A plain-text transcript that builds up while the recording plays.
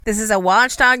This is a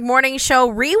Watchdog Morning Show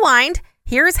Rewind.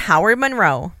 Here's Howard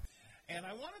Monroe. And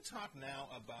I want to talk now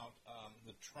about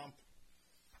the Trump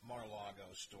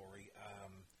Mar-a-Lago story.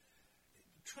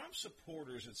 Trump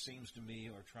supporters, it seems to me,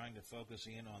 are trying to focus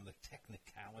in on the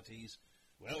technicalities.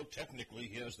 Well, technically,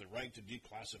 he has the right to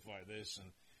declassify this,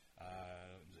 and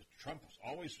Trump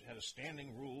always had a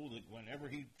standing rule that whenever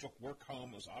he took work home,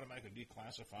 it was automatically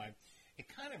declassified. It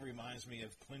kind of reminds me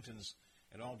of Clinton's,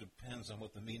 it all depends on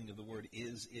what the meaning of the word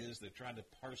is. They're trying to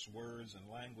parse words and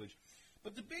language.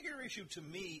 But the bigger issue to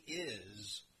me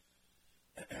is,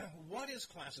 what is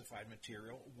classified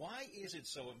material? Why is it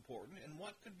so important? And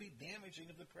what could be damaging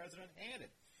if the president had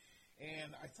it?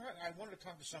 And I thought I wanted to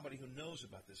talk to somebody who knows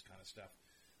about this kind of stuff.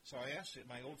 So I asked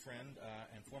my old friend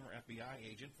and former FBI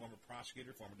agent, former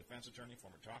prosecutor, former defense attorney,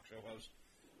 former talk show host,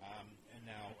 and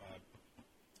now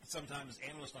sometimes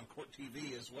analyst on Court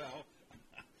TV as well,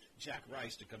 Jack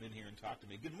Rice, to come in here and talk to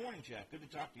me. Good morning, Jack. Good to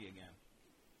talk to you again.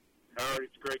 Howard,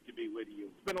 it's great to be with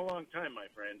you. It's been a long time, my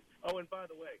friend. Oh, and by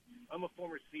the way, I'm a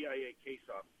former CIA case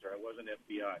officer. I wasn't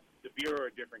FBI. The Bureau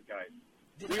are different guys.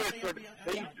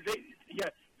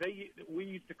 We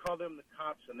used to call them the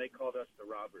cops, and they called us the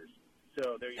robbers.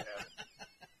 So there you have it.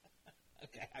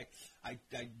 Okay, I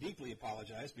deeply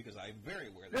apologize because I'm very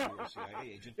aware that you were a CIA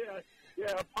agent.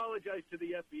 Yeah, apologize to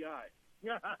the FBI.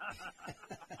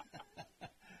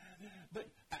 But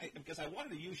because I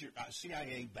wanted to use your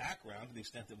CIA background to the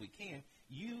extent that we can,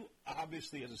 you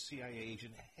obviously, as a CIA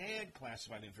agent, had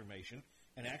classified information,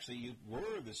 and actually you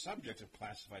were the subject of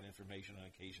classified information on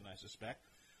occasion, I suspect.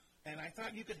 And I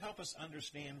thought you could help us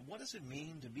understand, what does it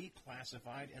mean to be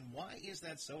classified, and why is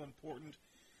that so important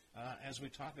as we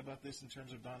talk about this in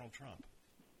terms of Donald Trump?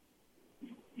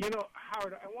 You know,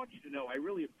 Howard, I want you to know I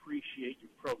really appreciate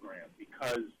your program,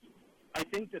 because I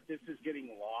think that this is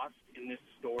getting lost in this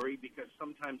story because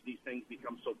sometimes these things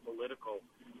become so political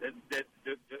that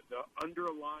the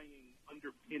underlying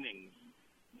underpinnings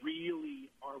really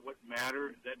are what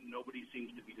matter that nobody seems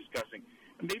to be discussing.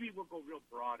 And maybe we'll go real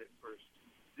broad at first.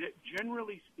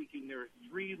 Generally speaking, there are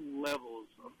three levels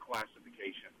of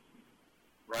classification,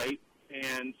 right?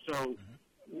 And so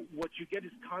what you get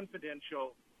is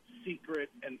confidential, secret,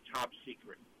 and top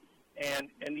secret. And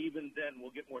even then,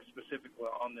 we'll get more specific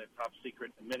on the top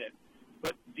secret in a minute.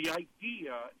 But the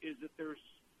idea is that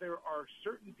there are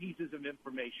certain pieces of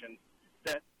information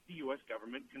that the U.S.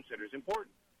 government considers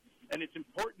important. And it's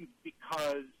important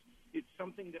because it's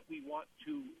something that we want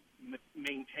to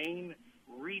maintain,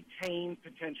 retain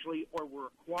potentially, or we're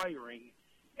acquiring,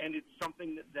 and it's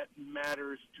something that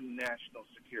matters to national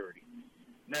security.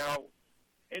 Now,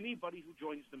 anybody who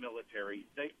joins the military,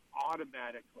 they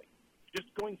automatically, just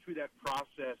going through that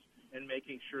process and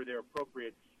making sure they're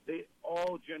appropriate, they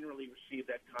all generally receive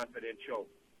that confidential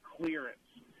clearance.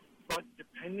 But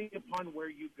depending upon where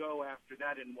you go after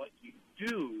that and what you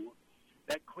do,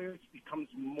 that clearance becomes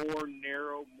more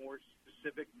narrow, more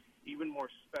specific, even more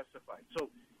specified. So,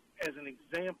 as an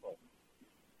example,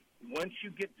 once you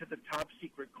get to the top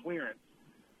secret clearance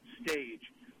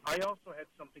stage, I also had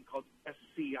something called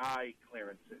SCI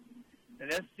clearances.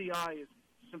 And SCI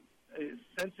is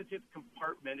sensitive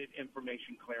compartmented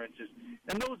information clearances.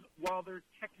 And those, while they're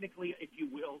technically, if you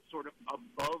will, sort of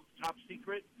above top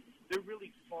secret, they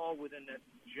really fall within that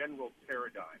general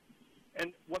paradigm.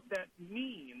 And what that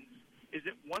means is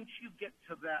that once you get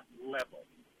to that level,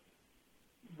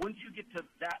 what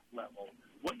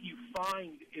you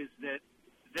find is that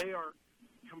they are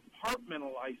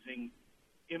compartmentalizing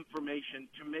information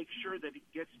to make sure that it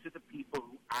gets to the people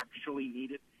who actually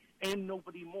need it and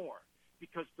nobody more.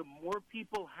 Because the more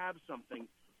people have something,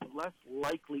 the less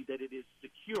likely that it is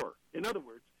secure. In other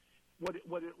words, what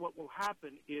will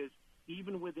happen is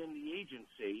even within the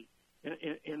agency,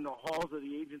 in the halls of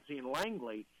the agency in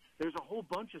Langley, there's a whole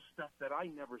bunch of stuff that I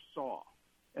never saw.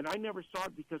 And I never saw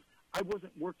it because I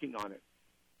wasn't working on it.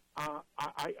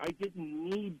 I didn't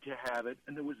need to have it,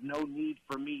 and there was no need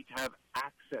for me to have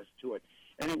access to it.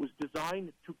 And it was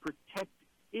designed to protect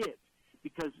it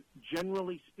because,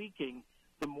 generally speaking,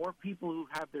 the more people who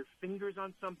have their fingers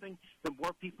on something, the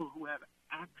more people who have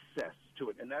access to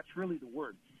it. And that's really the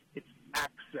word. It's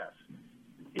access.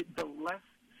 The less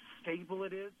stable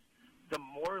it is, the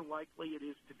more likely it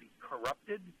is to be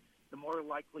corrupted, the more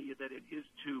likely that it is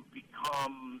to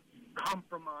become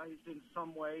compromised in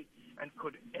some way and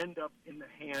could end up in the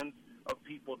hands of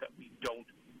people that we don't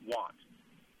want.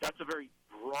 That's a very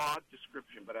broad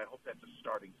description, but I hope that's a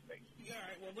starting space. Yeah,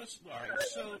 all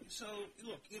right. So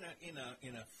look,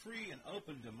 in a free and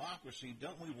open democracy,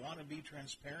 don't we want to be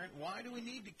transparent? Why do we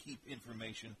need to keep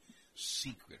information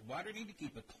secret? Why do we need to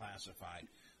keep it classified?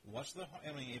 What's the?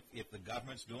 I mean, if the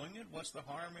government's doing it, what's the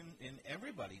harm in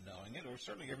everybody knowing it, or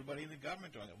certainly everybody in the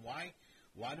government doing it?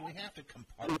 Why do we have to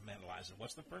compartmentalize it?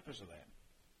 What's the purpose of that?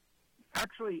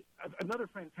 Actually, another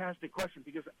fantastic question,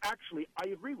 because actually I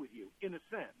agree with you in a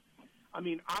sense. I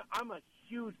mean, I'm a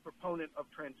huge proponent of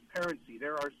transparency.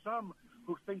 There are some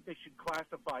who think they should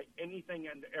classify anything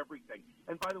and everything.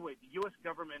 And by the way, the U.S.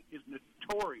 government is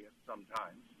notorious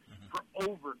sometimes for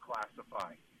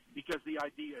over-classifying, because the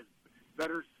idea is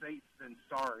better safe than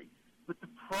sorry. But the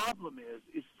problem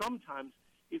is sometimes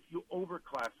if you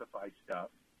over-classify stuff,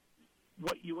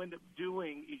 what you end up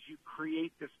doing is you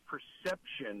create this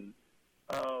perception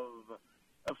of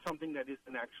something that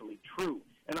isn't actually true.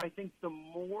 And I think the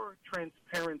more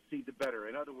transparency, the better.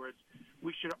 In other words,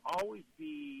 we should always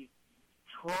be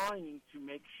trying to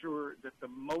make sure that the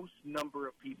most number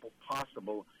of people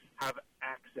possible have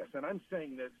access. And I'm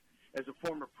saying this as a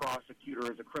former prosecutor,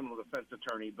 as a criminal defense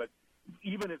attorney, but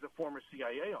even as a former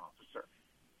CIA officer.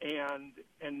 And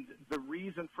the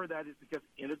reason for that is because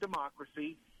in a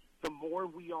democracy, the more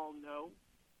we all know,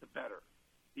 the better.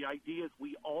 The idea is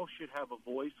we all should have a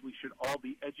voice. We should all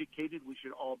be educated. We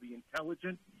should all be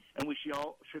intelligent. And we should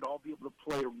all be able to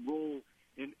play a role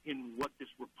in what this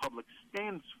republic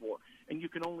stands for. And you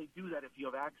can only do that if you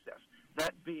have access.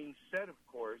 That being said, of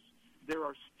course, there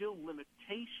are still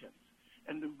limitations.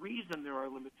 And the reason there are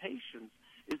limitations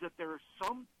is that there are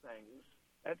some things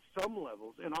at some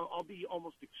levels, and I'll be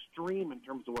almost extreme in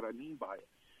terms of what I mean by it,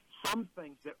 some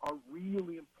things that are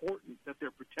really important that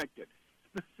they're protected.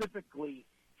 Specifically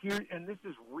here, and this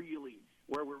is really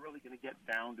where we're really going to get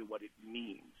down to what it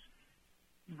means.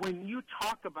 When you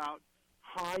talk about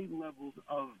high levels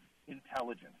of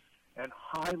intelligence and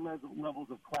high levels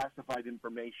of classified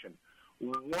information,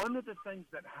 one of the things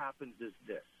that happens is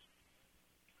this.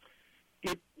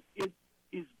 It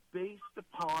is based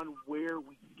upon where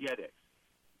we get it.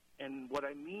 And what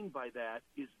I mean by that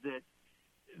is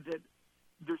that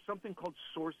there's something called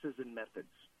sources and methods.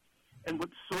 And what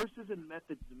sources and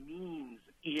methods means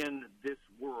in this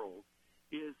world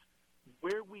is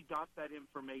where we got that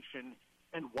information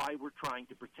and why we're trying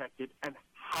to protect it and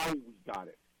how we got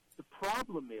it. The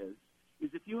problem is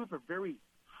if you have a very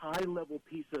high-level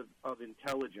piece of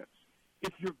intelligence,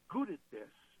 if you're good at this,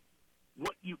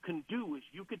 what you can do is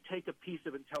you could take a piece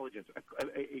of intelligence,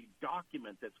 a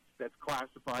document that's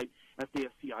classified at the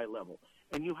SCI level,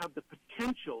 and you have the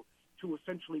potential to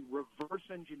essentially reverse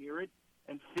engineer it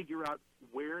and figure out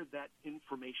where that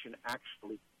information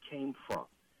actually came from.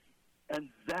 And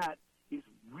that is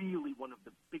really one of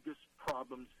the biggest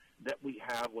problems that we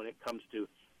have when it comes to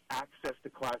access to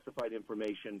classified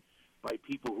information by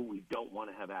people who we don't want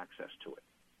to have access to it.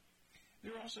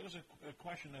 There also is a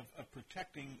question of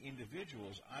protecting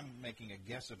individuals. I'm making a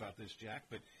guess about this, Jack,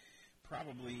 but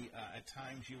probably at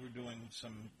times you were doing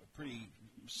some pretty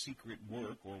secret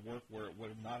work or work where it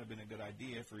would not have been a good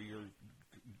idea for your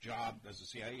job as a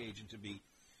CIA agent to be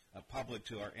public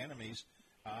to our enemies.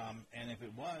 And if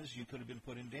it was, you could have been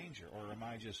put in danger. Or am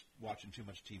I just watching too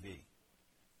much TV?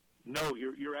 No,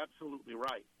 you're absolutely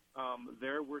right.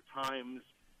 There were times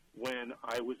when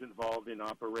I was involved in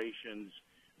operations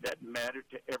that mattered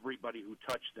to everybody who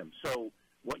touched them. So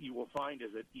what you will find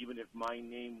is that even if my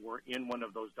name were in one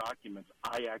of those documents,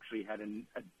 I actually had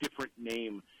a different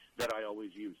name that I always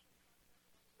used.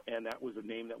 And that was a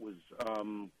name that was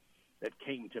that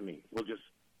came to me. We'll just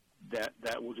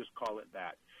call it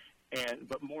that.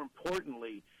 But more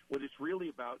importantly, what it's really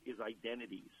about is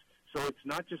identities. So it's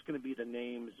not just going to be the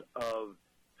names of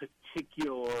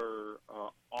particular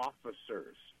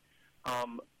officers.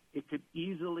 It could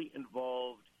easily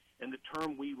involve, and the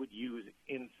term we would use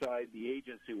inside the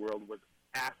agency world was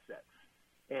assets.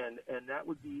 And that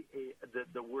would be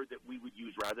the word that we would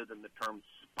use rather than the term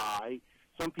spy.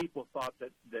 Some people thought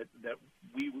that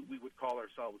we would call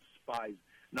ourselves spies.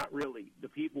 Not really. The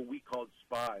people we called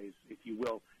spies, if you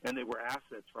will, and they were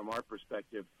assets from our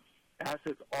perspective.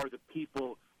 Assets are the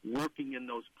people working in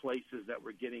those places that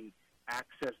were getting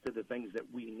access to the things that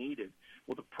we needed.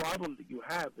 Well, the problem that you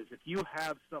have is if you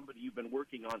have somebody you've been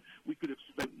working on, we could have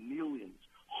spent millions,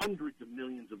 hundreds of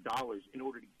millions of dollars in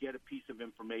order to get a piece of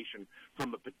information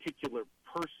from a particular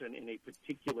person in a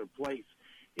particular place.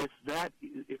 If that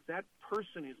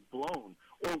person is blown,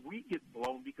 or we get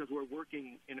blown because we're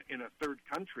working in a third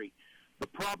country, the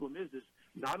problem is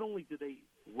not only do they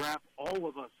wrap all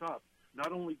of us up,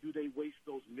 not only do they waste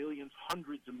those millions,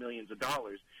 hundreds of millions of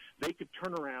dollars, they could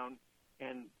turn around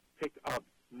and pick up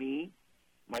me,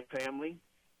 my family,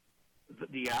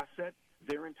 the asset,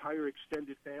 their entire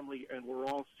extended family, and we're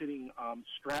all sitting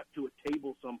strapped to a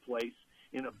table someplace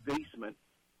in a basement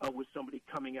with somebody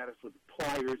coming at us with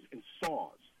pliers and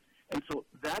saws. And so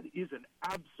that is an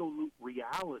absolute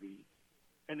reality,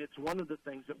 and it's one of the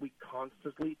things that we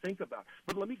constantly think about.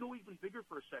 But let me go even bigger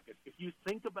for a second. If you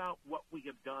think about what we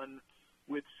have done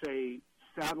with, say,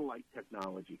 satellite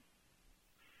technology,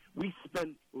 we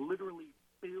spend literally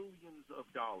billions of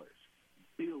dollars,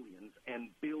 billions and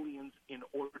billions, in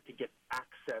order to get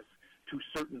access to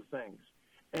certain things.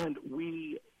 And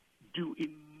we do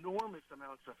enormous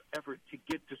amounts of effort to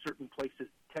get to certain places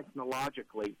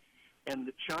technologically. And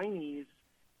the Chinese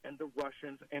and the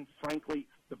Russians and, frankly,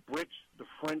 the Brits, the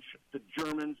French, the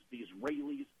Germans, the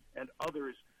Israelis, and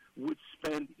others would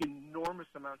spend enormous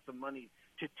amounts of money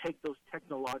to take those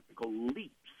technological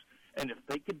leaps. And if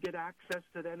they could get access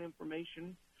to that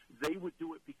information, they would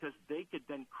do it because they could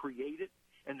then create it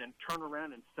and then turn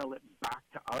around and sell it back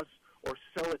to us or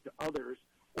sell it to others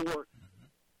or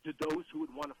to those who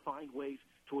would want to find ways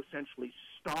to essentially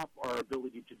stop our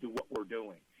ability to do what we're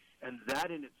doing. And that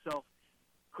in itself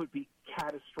could be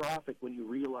catastrophic when you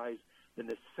realize the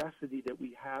necessity that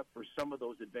we have for some of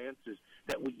those advances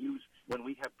that we use when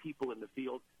we have people in the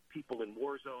field, people in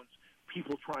war zones,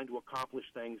 people trying to accomplish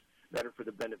things that are for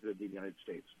the benefit of the United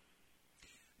States.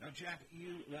 Now, Jack,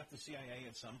 you left the CIA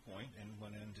at some point and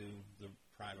went into the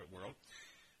private world.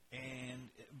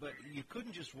 But you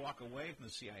couldn't just walk away from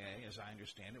the CIA, as I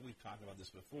understand it. We've talked about this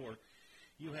before.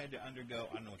 You had to undergo,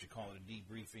 I don't know what you call it, a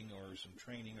debriefing or some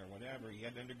training or whatever. You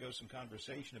had to undergo some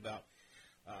conversation about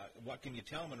what can you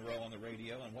tell Monroe on the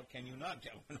radio and what can you not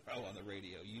tell Monroe on the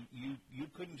radio. You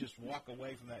couldn't just walk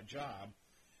away from that job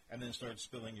and then start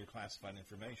spilling your classified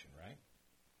information, right?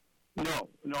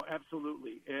 No,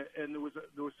 absolutely. And there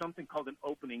was something called an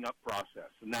opening up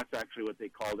process, and that's actually what they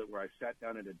called it, where I sat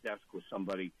down at a desk with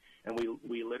somebody, and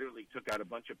we literally took out a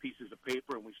bunch of pieces of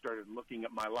paper, and we started looking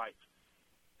at my life.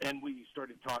 And we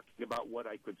started talking about what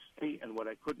I could say and what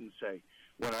I couldn't say.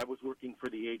 When I was working for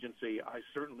the agency, I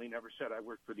certainly never said I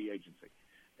worked for the agency.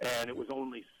 And it was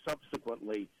only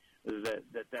subsequently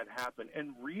that happened.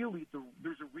 And really,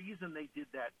 there's a reason they did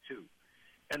that, too.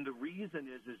 And the reason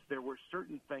is there were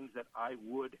certain things that I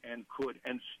would and could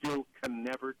and still can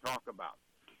never talk about.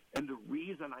 And the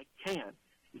reason I can't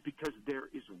is because there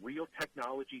is real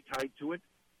technology tied to it.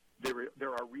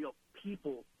 There are real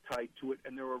people tied to it,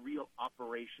 and there are real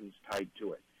operations tied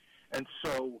to it. And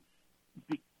so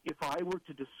if I were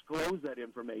to disclose that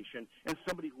information and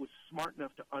somebody who was smart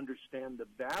enough to understand the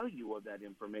value of that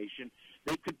information,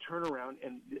 they could turn around,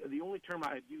 and the only term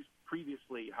I had used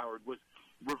previously, Howard, was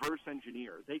reverse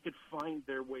engineer. They could find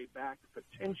their way back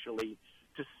potentially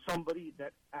to somebody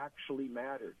that actually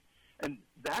mattered. And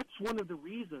that's one of the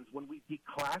reasons when we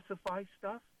declassify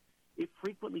stuff, it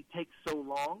frequently takes so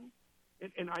long.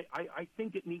 And I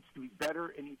think it needs to be better.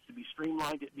 It needs to be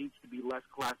streamlined. It needs to be less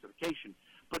classification.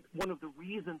 But one of the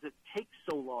reasons it takes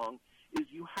so long is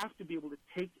you have to be able to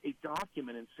take a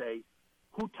document and say,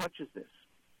 who touches this?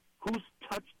 Who's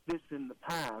touched this in the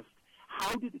past?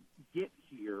 How did it get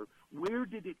here? Where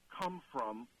did it come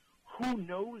from? Who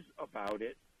knows about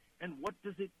it? And what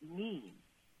does it mean?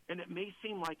 And it may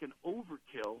seem like an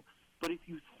overkill, but if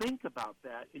you think about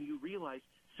that and you realize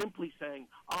simply saying,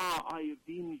 I have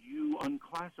deemed you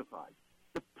unclassified,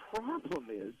 the problem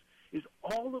is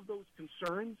all of those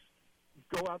concerns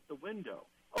go out the window.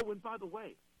 Oh, and by the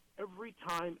way, every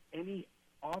time any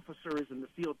officer is in the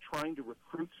field trying to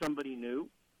recruit somebody new,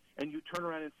 and you turn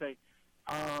around and say,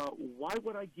 why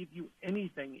would I give you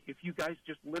anything if you guys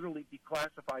just literally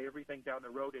declassify everything down the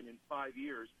road, and in 5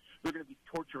 years they're going to be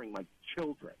torturing my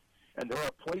children? And there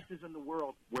are places in the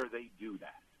world where they do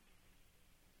that.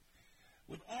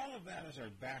 With all of that as our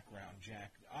background,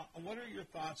 Jack, what are your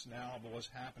thoughts now about what's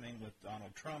happening with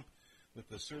Donald Trump, with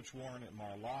the search warrant at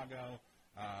Mar-a-Lago,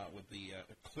 with the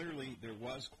clearly there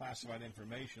was classified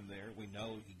information there. We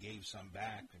know he gave some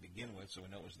back to begin with, so we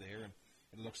know it was there, and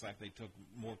it looks like they took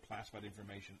more classified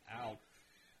information out.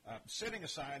 Setting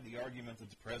aside the argument that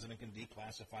the president can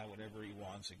declassify whatever he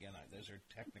wants, again, those are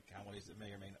technicalities that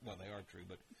may or may not, well, they are true,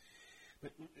 but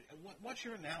what's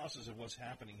your analysis of what's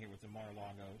happening here with the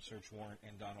Mar-a-Lago search warrant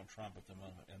and Donald Trump at the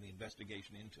moment and the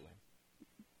investigation into him?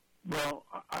 Well,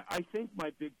 I think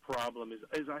my big problem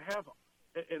is I have,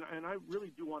 and I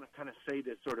really do want to kind of say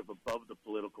this sort of above the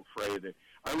political fray of it.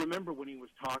 I remember when he was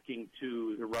talking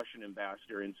to the Russian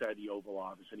ambassador inside the Oval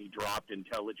Office, and he dropped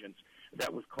intelligence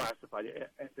that was classified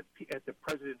at the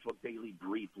presidential daily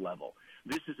brief level.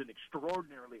 This is an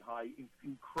extraordinarily high,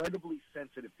 incredibly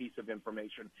sensitive piece of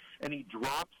information, and he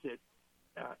drops it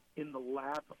in the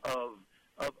lap of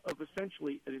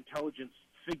essentially an intelligence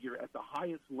figure at the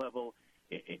highest level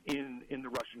in the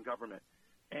Russian government.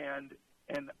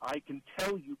 And I can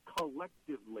tell you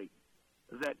collectively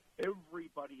that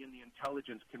everybody in the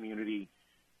intelligence community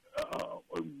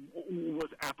was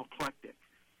apoplectic,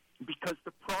 because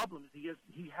the problem is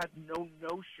he had no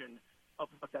notion of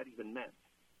what that even meant.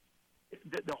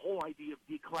 The whole idea of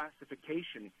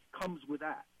declassification comes with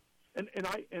that, and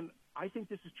I think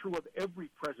this is true of every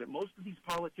president. Most of these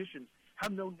politicians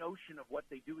have no notion of what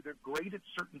they do. They're great at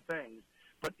certain things,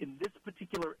 but in this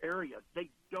particular area, they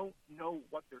don't know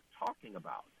what they're talking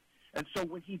about. And so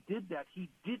when he did that, he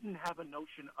didn't have a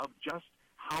notion of just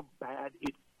how bad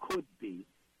it could be,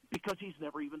 because he's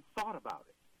never even thought about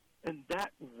it. And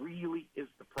that really is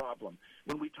the problem.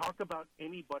 When we talk about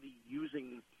anybody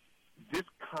using this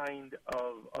kind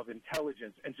of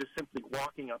intelligence and just simply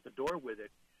walking out the door with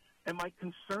it, am I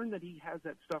concerned that he has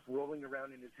that stuff rolling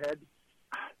around in his head?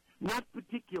 Not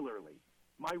particularly.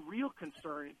 My real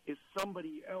concern is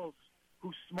somebody else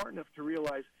who's smart enough to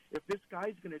realize if this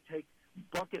guy's going to take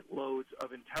bucket loads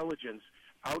of intelligence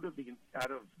out of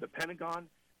the Pentagon,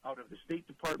 out of the State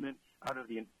Department, out of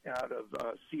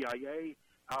CIA,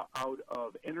 out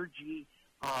of energy,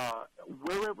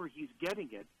 wherever he's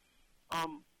getting it,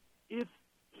 if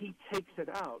he takes it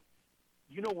out,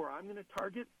 you know where I'm going to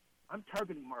target? I'm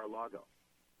targeting Mar-a-Lago.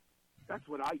 That's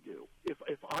what I do.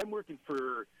 If I'm working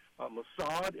for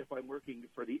Mossad, if I'm working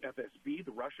for the FSB,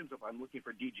 the Russians, if I'm looking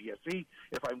for DGSE,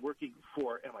 if I'm working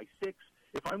for MI6,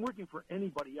 if I'm working for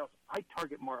anybody else, I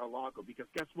target Mar-a-Lago, because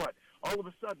guess what? All of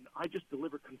a sudden, I just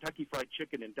deliver Kentucky Fried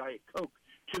Chicken and Diet Coke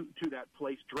to that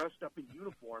place dressed up in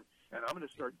uniform, and I'm going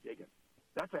to start digging.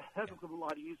 That's a heck of a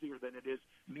lot easier than it is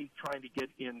me trying to get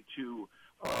into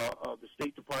the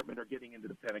State Department or getting into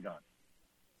the Pentagon.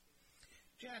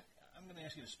 Jack, I'm going to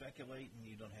ask you to speculate, and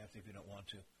you don't have to if you don't want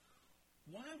to.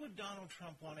 Why would Donald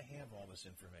Trump want to have all this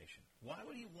information? Why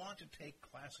would he want to take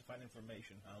classified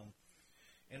information home?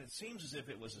 And it seems as if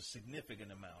it was a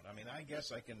significant amount. I mean, I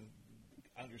guess I can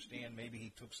understand maybe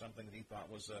he took something that he thought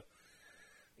was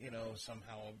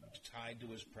somehow tied to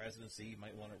his presidency. He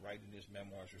might want to write in his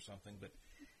memoirs or something. But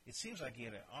it seems like he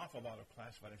had an awful lot of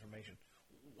classified information.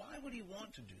 Why would he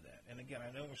want to do that? And again,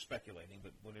 I know we're speculating,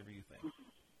 but whatever you think.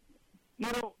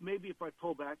 Maybe if I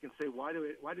pull back and say, why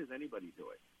does anybody do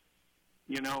it?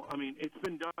 I mean, it's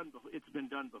been done. It's been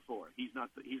done before. He's not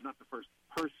the first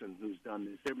person who's done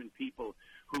this. There have been people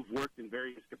who've worked in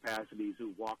various capacities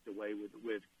who walked away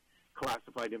with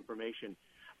classified information.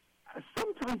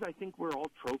 Sometimes I think we're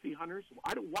all trophy hunters.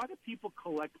 Why do people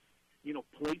collect,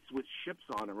 plates with ships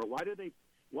on them, or why do they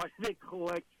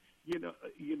collect,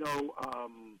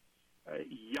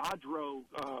 Yadro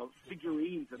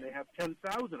figurines, and they have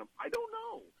 10,000 of them? I don't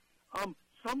know.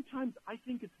 Sometimes I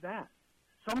think it's that.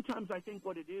 Sometimes I think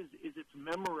what it is it's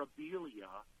memorabilia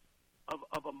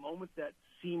of a moment that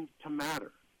seemed to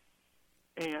matter.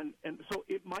 And so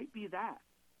it might be that.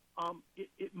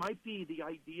 It might be the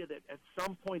idea that at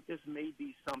some point this may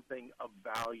be something of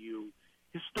value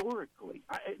historically.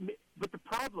 But the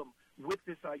problem with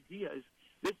this idea is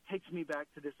this takes me back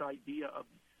to this idea of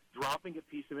dropping a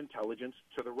piece of intelligence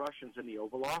to the Russians in the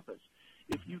Oval Office.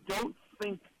 If you don't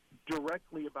think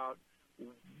directly about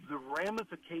the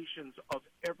ramifications of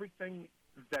everything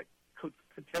that could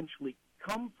potentially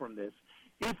come from this,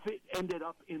 if it ended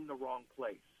up in the wrong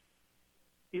place,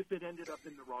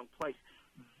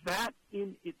 that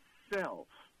in itself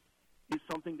is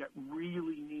something that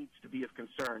really needs to be of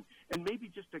concern. And maybe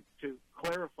just to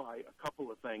clarify a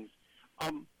couple of things,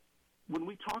 when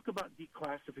we talk about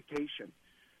declassification,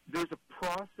 there's a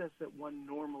process that one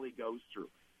normally goes through.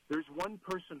 There's one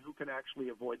person who can actually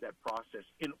avoid that process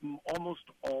in almost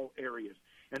all areas,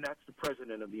 and that's the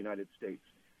President of the United States.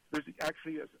 There's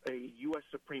actually a U.S.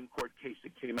 Supreme Court case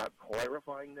that came out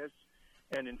clarifying this,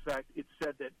 and in fact, it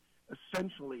said that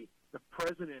essentially the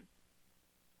President,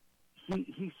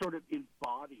 he sort of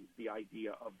embodies the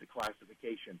idea of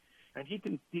declassification, and he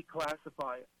can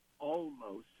declassify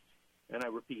almost, and I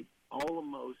repeat,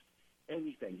 almost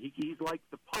anything. He's like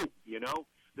the Pope,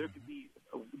 There could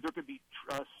be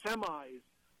semis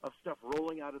of stuff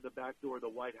rolling out of the back door of the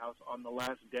White House on the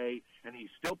last day, and he's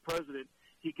still president.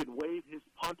 He can wave his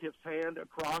pontiff's hand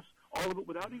across all of it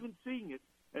without even seeing it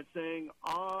and saying,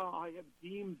 I have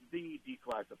deemed thee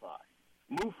declassified.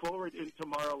 Move forward into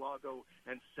Mar-a-Lago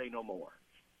and say no more.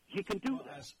 He can do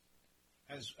that.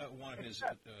 As one of his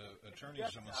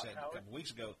attorneys, someone said a couple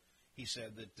weeks ago, he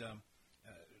said that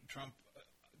Trump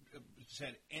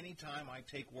said, anytime I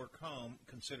take work home,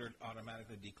 considered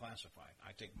automatically declassified.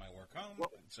 I take my work home,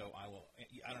 so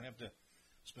I don't have to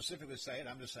specifically say it.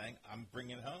 I'm just saying I'm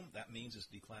bringing it home. That means it's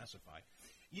declassified.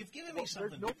 You've given me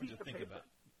something different to think about.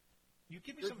 You've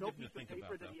given me something different to think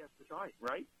about, that he has to sign,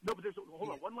 right? No, but hold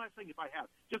on. One last thing, if I have.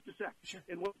 Just a sec. Sure.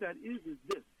 And what that is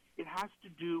this. It has to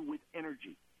do with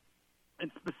energy.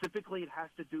 And specifically, it has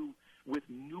to do with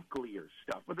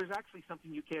Well, there's actually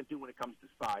something you can't do when it comes to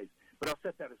size, but I'll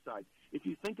set that aside. If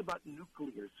you think about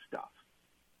nuclear stuff,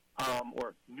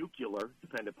 or nuclear,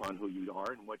 depending upon who you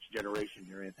are and which generation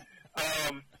you're in.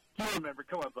 You remember?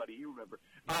 Come on, buddy. You remember.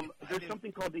 There's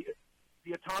something called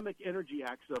the Atomic Energy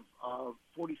Acts of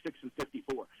 46 and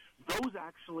 54. Those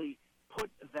actually put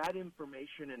that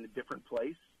information in a different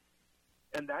place,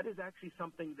 and that is actually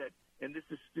something that, and this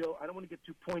is still, I don't want to get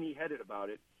too pointy-headed about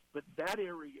it, but that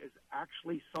area is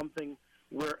actually something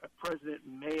where a president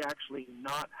may actually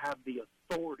not have the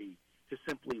authority to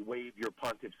simply wave your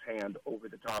pontiff's hand over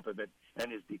the top of it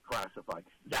and is declassified.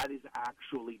 That is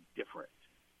actually different.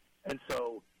 And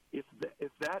so if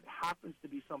that happens to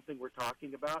be something we're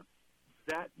talking about,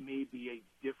 that may be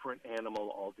a different animal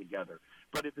altogether.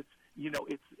 But if it's,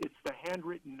 it's the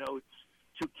handwritten notes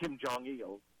to Kim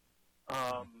Jong-il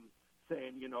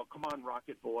saying, come on,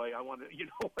 rocket boy, I want to,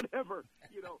 whatever,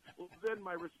 well, then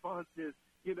my response is,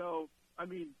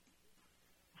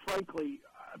 frankly,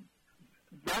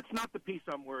 that's not the piece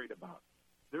I'm worried about.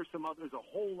 There's a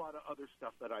whole lot of other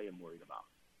stuff that I am worried about.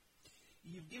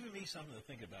 You've given me something to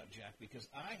think about, Jack, because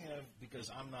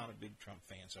I'm not a big Trump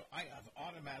fan, so I have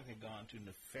automatically gone to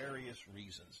nefarious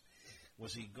reasons.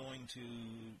 Was he going to,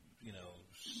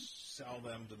 sell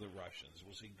them to the Russians?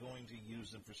 Was he going to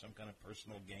use them for some kind of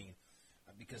personal gain?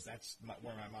 Because that's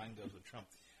where my mind goes with Trump.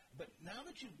 But now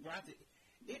that you've brought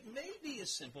it may be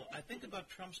as simple. I think about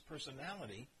Trump's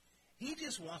personality. He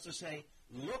just wants to say,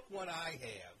 look what I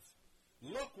have.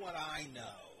 Look what I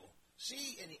know.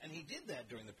 See, and he did that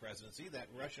during the presidency. That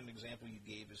Russian example you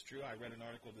gave is true. I read an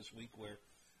article this week where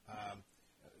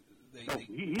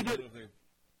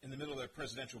in the middle of their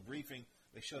presidential briefing,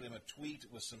 they showed him a tweet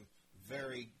with some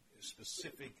very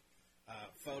specific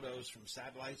photos from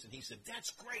satellites, and he said, that's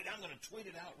great, I'm going to tweet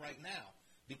it out right now,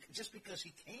 just because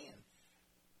he can.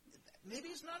 Maybe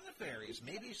it's not nefarious.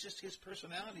 Maybe it's just his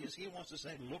personality as he wants to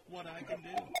say, look what I can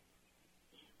do.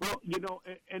 Well,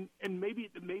 and maybe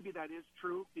that is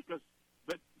true because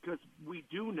we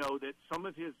do know that some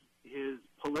of his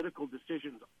political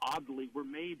decisions oddly were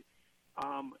made,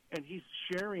 and he's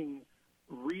sharing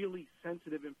really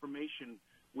sensitive information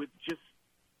with just,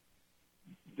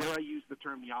 dare I use the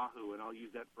term Yahoo, and I'll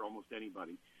use that for almost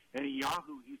anybody. And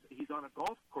Yahoo, he's on a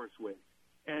golf course with.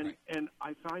 And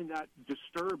I find that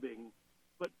disturbing.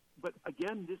 But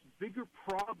again, this bigger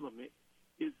problem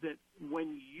is that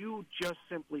when you just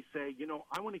simply say,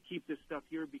 I want to keep this stuff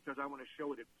here because I want to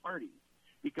show it at parties,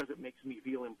 because it makes me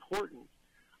feel important,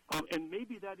 and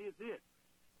maybe that is it.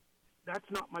 That's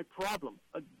not my problem.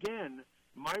 Again,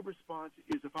 my response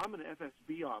is if I'm an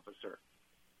FSB officer,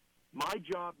 my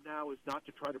job now is not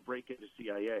to try to break into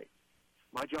CIA.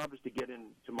 My job is to get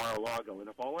into Mar-a-Lago, and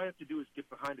if all I have to do is get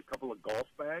behind a couple of golf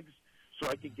bags so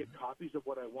I can get copies of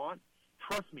what I want,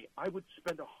 trust me, I would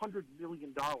spend $100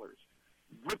 million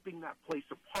ripping that place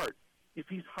apart. If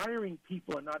he's hiring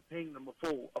people and not paying them a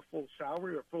full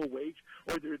salary or full wage,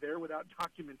 or they're there without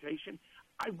documentation,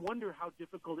 I wonder how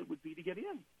difficult it would be to get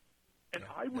in. And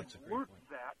I would work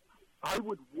that. I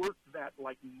would work that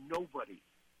like nobody.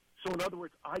 So in other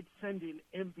words, I'd send in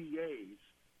MBAs,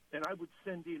 and I would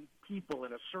send in people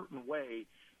in a certain way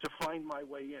to find my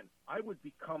way in. I would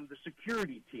become the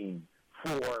security team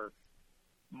for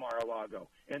Mar-a-Lago,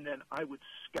 and then I would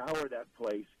scour that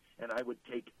place, and I would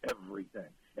take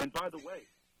everything. And by the way,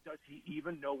 does he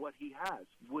even know what he has?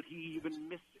 Would he even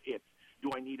miss it?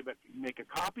 Do I need to make a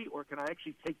copy, or can I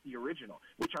actually take the original,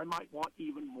 which I might want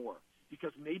even more?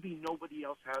 Because maybe nobody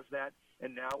else has that,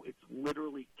 and now it's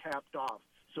literally capped off,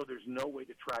 so there's no way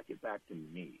to track it back to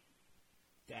me.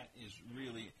 That is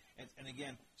really, and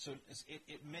again, so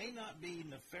it may not be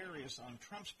nefarious on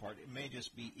Trump's part. It may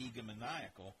just be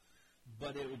egomaniacal,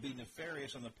 but it will be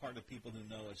nefarious on the part of people who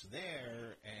know it's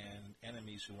there and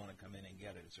enemies who want to come in and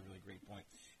get it. It's a really great point.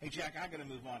 Hey, Jack, I got to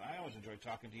move on. I always enjoy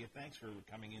talking to you. Thanks for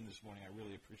coming in this morning. I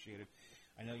really appreciate it.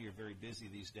 I know you're very busy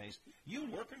these days. You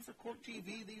working for Court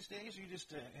TV these days, or you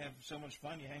just have so much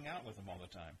fun you hang out with them all the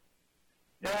time?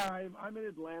 Yeah, I'm in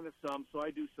Atlanta some, so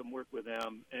I do some work with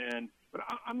them. But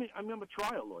I'm a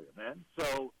trial lawyer, man.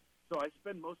 So I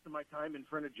spend most of my time in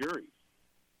front of juries.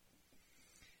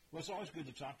 Well, it's always good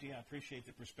to talk to you. I appreciate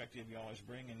the perspective you always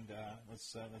bring, and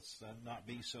let's not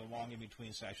be so long in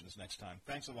between sessions next time.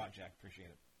 Thanks a lot, Jack. Appreciate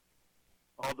it.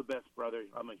 All the best, brother.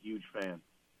 I'm a huge fan.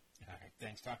 All right,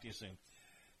 thanks. Talk to you soon.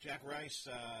 Jack Rice,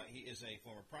 he is a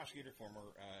former prosecutor,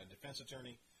 former defense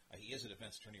attorney. He is a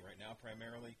defense attorney right now,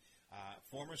 primarily.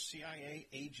 Former CIA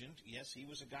agent. Yes, he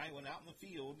was a guy who went out in the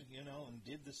field, and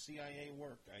did the CIA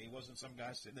work. He wasn't some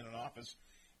guy sitting in an office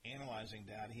analyzing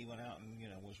data. He went out and,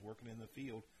 was working in the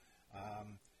field.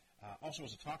 Also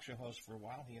was a talk show host for a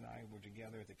while. He and I were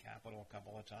together at the Capitol a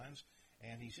couple of times,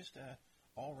 and he's just a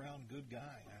all-around good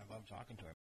guy. I love talking to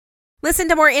him. Listen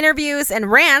to more interviews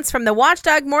and rants from the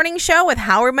Watchdog Morning Show with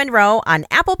Howard Monroe on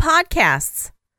Apple Podcasts.